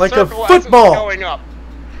spun in a like circle a football. as it was going up.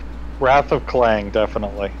 Wrath of Clang,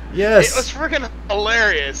 definitely. Yes. It was freaking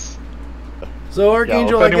hilarious. So,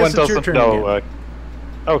 Archangel, yeah, well, I guess it's your turn again.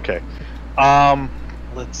 Okay.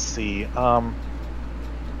 Let's see. I'm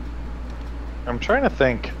trying to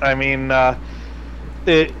think. I mean,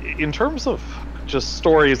 in terms of just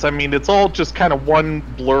stories, I mean, it's all just kind of one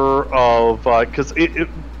blur of because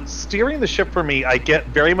steering the ship for me, I get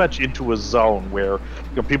very much into a zone where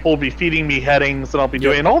people will be feeding me headings, and I'll be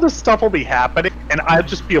doing, and all this stuff will be happening, and I'll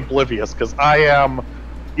just be oblivious because I am,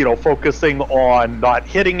 focusing on not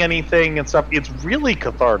hitting anything and stuff. It's really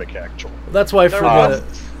cathartic, actually. That's why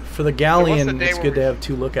for the galleon, it's good to have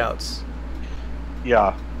two lookouts.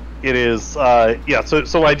 Yeah, it is. Yeah,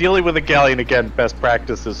 so ideally with a galleon, again, best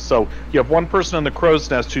practices. So you have one person in the crow's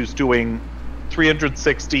nest who's doing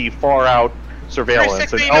 360 far out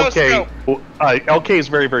surveillance, and LK is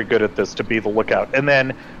very, very good at this, to be the lookout. And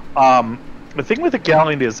then the thing with the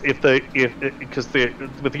galleon is with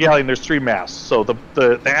the galleon there's three masts. So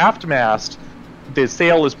the aft mast, the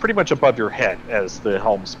sail is pretty much above your head as the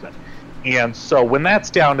helmsman. And so when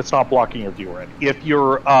that's down, it's not blocking your view end. If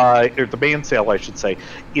you're, or the mainsail, I should say,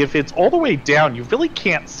 if it's all the way down, you really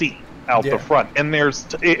can't see out the front. And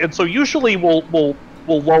so usually we'll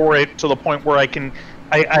lower it to the point where I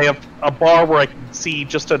have a bar where I can see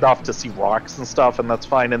just enough to see rocks and stuff, and that's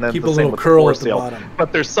fine. And then keep the a same little with curl the at the bottom.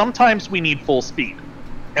 But there's sometimes we need full speed.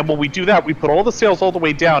 And when we do that, we put all the sails all the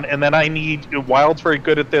way down, and then I need, Wild's very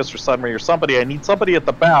good at this, or Sunray or somebody, I need somebody at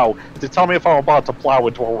the bow to tell me if I'm about to plow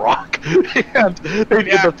into a rock. And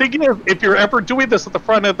the thing is, if you're ever doing this at the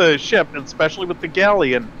front of the ship, and especially with the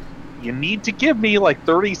galleon, you need to give me like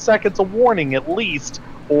 30 seconds of warning at least,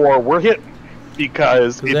 or we're hitting.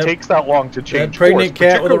 Because it takes that long to change. That pregnant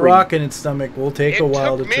cat with a rock in its stomach will take a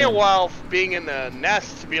while to turn. It took me a while being in the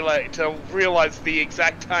nest to realize the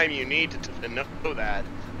exact time you need to know that.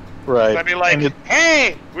 Right. I'd be like,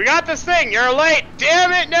 hey, we got this thing, you're late,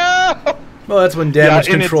 damn it, no! Well, that's when damage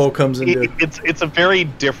control comes into it's a very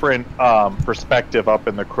different perspective up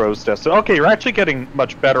in the crow's nest. So, okay, you're actually getting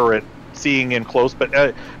much better at seeing in close,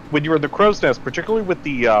 but when you're in the crow's nest, particularly with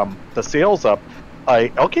the sails up,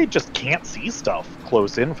 LK just can't see stuff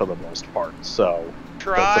close in for the most part. So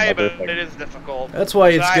try, but it is difficult. That's why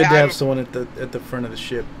it's good to have someone at the front of the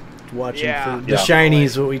ship watching for the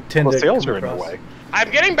shinies. What we tend to sails are in the way. I'm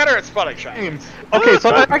getting better at spotting shinies. Okay,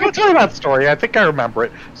 so I can tell you that story. I think I remember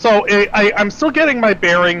it. So I'm still getting my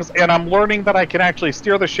bearings, and I'm learning that I can actually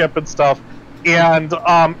steer the ship and stuff. And,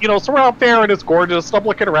 so we're out there, and it's gorgeous. I'm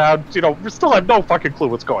looking around, we still have no fucking clue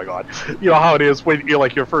what's going on. You know how it is when you're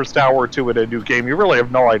like your first hour or two in a new game, you really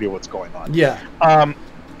have no idea what's going on. Yeah.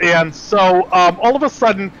 And so all of a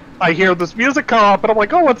sudden, I hear this music come up, and I'm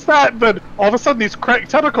like, oh, what's that? And then all of a sudden, these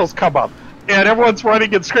tentacles come up, and everyone's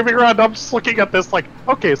running and screaming around. I'm just looking at this like,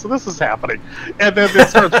 okay, so this is happening. And then it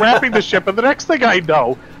starts wrapping the ship, and the next thing I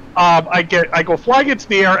know, I go flying into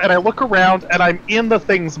the air, and I look around, and I'm in the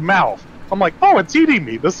thing's mouth. I'm like, oh, it's eating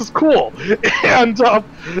me. This is cool. And I'm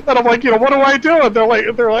like, what do I do? And they're like,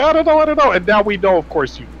 I don't know. And now we know, of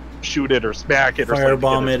course, you shoot it or smack it or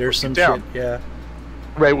firebomb it or some shit. Yeah.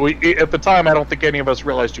 Right. At the time, I don't think any of us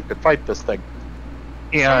realized you could fight this thing.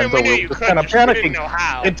 And I mean, we knew we you were could, kind of just we panicking. didn't know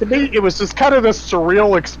how. And to me, it was just kind of this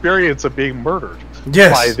surreal experience of being murdered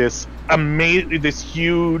by this this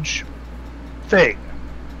huge thing.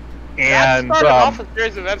 And that started off a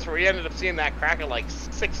series of events where we ended up seeing that Kraken like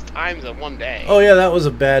 6 times in one day. Oh yeah, that was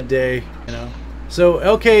a bad day, So,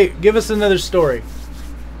 okay, give us another story.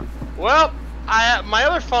 Well, my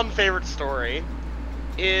other fun favorite story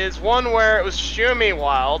is one where it was just you and me,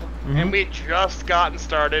 Wild, and we just gotten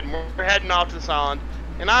started, and we're heading off to this island,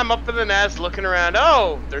 and I'm up in the nest looking around.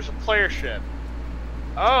 Oh, there's a player ship.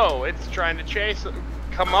 Oh, it's trying to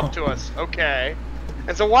come up to us. Okay.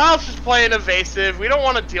 And so Wild's just playing evasive. We don't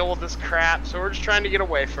want to deal with this crap, so we're just trying to get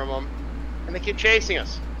away from them. And they keep chasing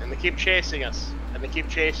us, and they keep chasing us, and they keep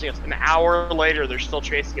chasing us. An hour later, they're still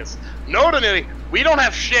chasing us. Notably, we don't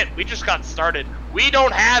have shit. We just got started. We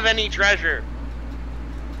don't have any treasure.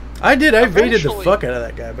 I evaded the fuck out of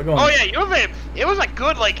that guy, but go on. Oh yeah, you evaded. It was a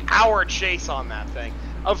good hour chase on that thing.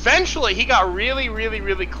 Eventually, he got really, really,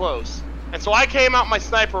 really close. And so I came out my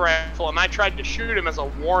sniper rifle and I tried to shoot him as a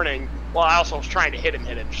warning, while I also was trying to hit him,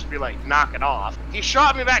 just be like, knock it off. He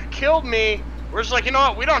shot me back, killed me. We're just like, you know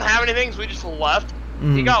what, we don't have anything, so we just left.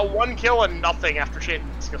 He got 1 kill and nothing after chasing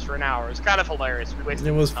us for an hour. It was kind of hilarious. We wasted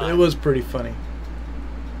time. It was pretty funny.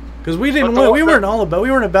 Because we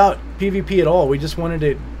weren't about PvP at all. We just wanted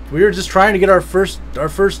to. We were just trying to get our first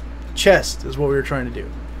chest is what we were trying to do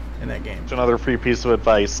in that game. It's another free piece of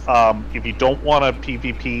advice. If you don't want to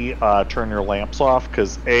PvP, turn your lamps off,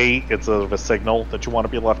 because A, it's a signal that you want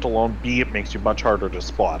to be left alone. B, it makes you much harder to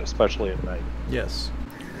spot, especially at night. Yes.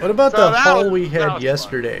 What about the haul we had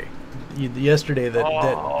yesterday? Yesterday,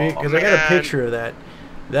 that big, because I got a picture of that.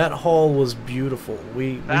 That haul was beautiful.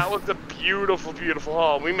 That was a beautiful, beautiful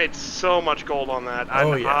haul. We made so much gold on that.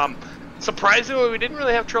 Oh yeah. Surprisingly, we didn't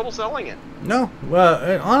really have trouble selling it. No.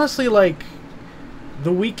 Well, honestly,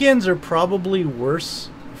 the weekends are probably worse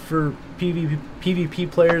for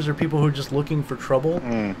PvP players or people who are just looking for trouble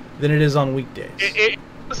than it is on weekdays.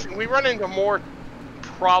 Listen, we run into more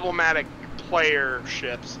problematic player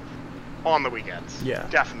ships on the weekends. Yeah.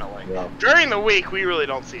 Definitely. Yeah. During the week, we really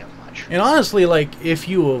don't see them much. And honestly, if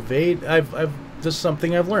you evade, this is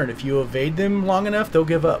something I've learned. If you evade them long enough, they'll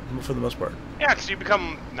give up for the most part. Yeah, because you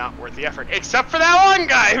become not worth the effort. Except for that one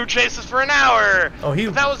guy who chased us for an hour. Oh,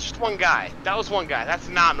 but that was just one guy. That's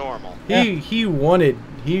not normal. He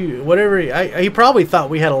probably thought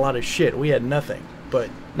we had a lot of shit. We had nothing.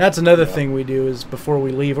 But that's another thing we do is before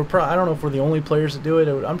we leave. I don't know if we're the only players that do it.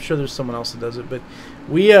 I'm sure there's someone else that does it. But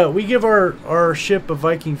we give our ship a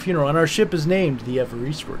Viking funeral, and our ship is named the Ever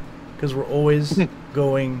Eastward because we're always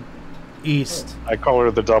going east. I call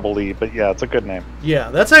her the Double E, but yeah, it's a good name.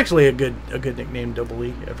 Yeah, that's actually a good nickname, Double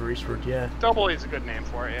E, Ever Eastward. Yeah. Double E is a good name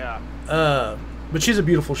for it. Yeah. But she's a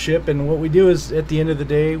beautiful ship, and what we do is at the end of the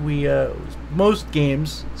day, we most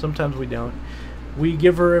games, sometimes we don't. We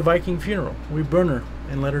give her a Viking funeral. We burn her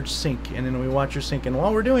and let her sink, and then we watch her sink. And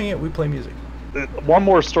while we're doing it, we play music. One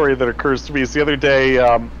more story that occurs to me is the other day,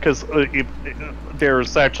 because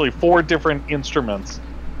there's actually 4 different instruments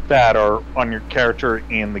that are on your character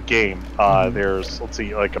in the game. There's, let's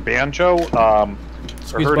see, like a banjo, a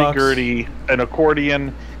hurdy-gurdy, an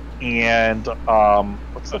accordion, and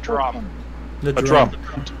what's the drum? A drum.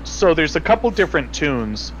 So there's a couple different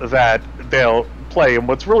tunes that they'll play, and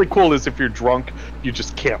what's really cool is if you're drunk, you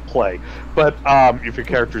just can't play. But if your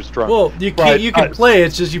character's drunk, well, you can play.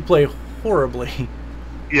 It's just you play horribly.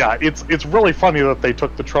 Yeah, it's really funny that they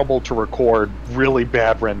took the trouble to record really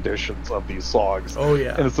bad renditions of these songs. Oh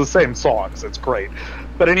yeah, and it's the same songs. It's great.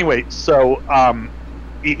 But anyway, so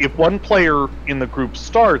if one player in the group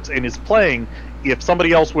starts and is playing, if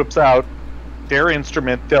somebody else whips out their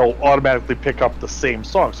instrument, they'll automatically pick up the same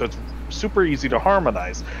song. So it's super easy to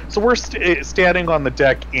harmonize. So we're standing on the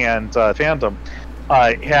deck, and Phantom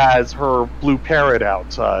has her blue parrot out,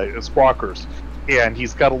 Squawkers, and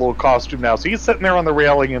he's got a little costume now. So he's sitting there on the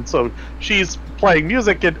railing, and so she's playing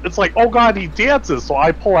music, and it's like, oh god, he dances. So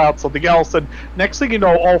I pull out something else, and next thing you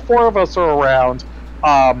know, all 4 of us are around,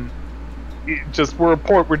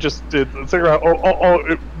 we're just sitting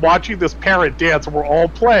around, watching this parent dance, and we're all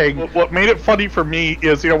playing. What made it funny for me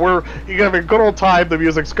is, you're having a good old time, the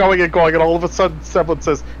music's going and going, and all of a sudden someone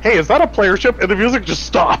says, "Hey, is that a player ship?" And the music just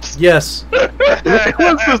stops. Yes. It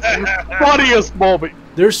was the funniest moment.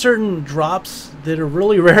 There's certain drops that are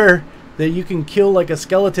really rare that you can kill like a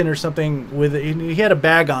skeleton or something with. He had a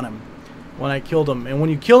bag on him when I killed him, and when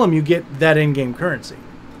you kill him, you get that in-game currency.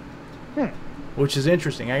 Which is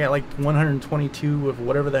interesting. I got like 122 of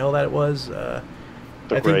whatever the hell that was. The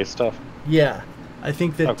gray stuff? Yeah. I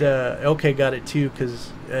think that LK got it too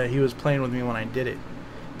because he was playing with me when I did it.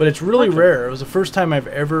 But it's really rare. It was the first time I've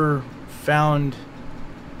ever found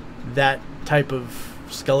that type of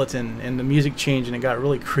skeleton, and the music changed and it got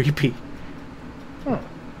really creepy.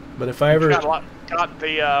 But if I ever... Got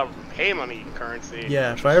the hay money currency.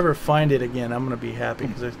 Yeah, if I ever find it again, I'm going to be happy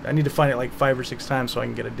because I need to find it like 5 or 6 times so I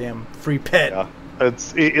can get a damn free pet. Yeah.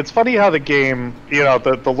 It's funny how the game,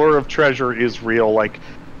 the lure of treasure is real. Like,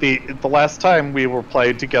 the last time we were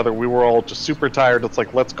playing together, we were all just super tired. It's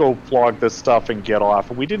like, let's go flog this stuff and get off.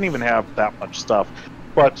 And we didn't even have that much stuff.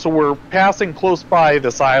 But so we're passing close by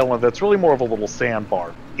this island that's really more of a little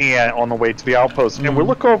sandbar, and on the way to the outpost. And we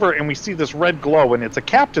look over and we see this red glow, and it's a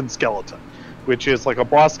captain skeleton, which is like a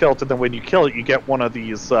boss skeleton. Then when you kill it, you get one of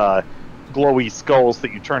these glowy skulls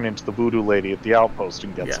that you turn into the voodoo lady at the outpost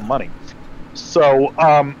and get some money. So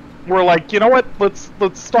we're like, you know what? Let's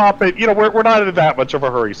stop it. We're not in that much of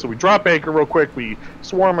a hurry. So we drop anchor real quick. We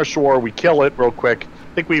swarm ashore. We kill it real quick.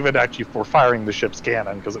 I think we even actually were firing the ship's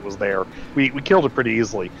cannon because it was there. We killed it pretty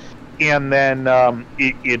easily. And then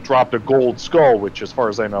it dropped a gold skull, which, as far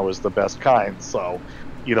as I know, is the best kind. So,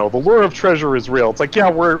 the lure of treasure is real. It's like,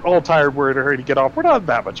 yeah, we're all tired. We're in a hurry to get off. We're not in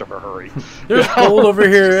that much of a hurry. There's gold over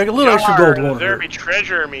here. A little extra gold won't There hurt. be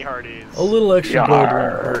treasure, me hearties. A little extra gold won't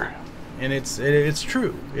hurt. And it's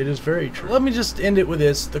true. It is very true. Let me just end it with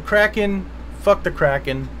this. The Kraken, fuck the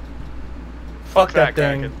Kraken. Fuck that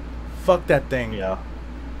thing. Kraken. Fuck that thing. Yeah.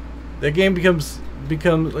 That game becomes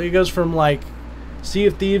it goes from like Sea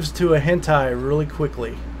of Thieves to a hentai really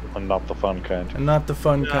quickly. And not the fun kind. And not the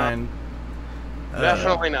fun kind.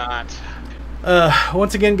 Definitely not.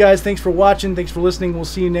 Once again, guys, thanks for watching. Thanks for listening. We'll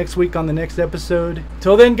see you next week on the next episode.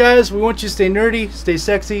 Till then, guys, we want you to stay nerdy, stay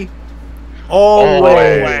sexy.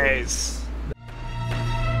 Always.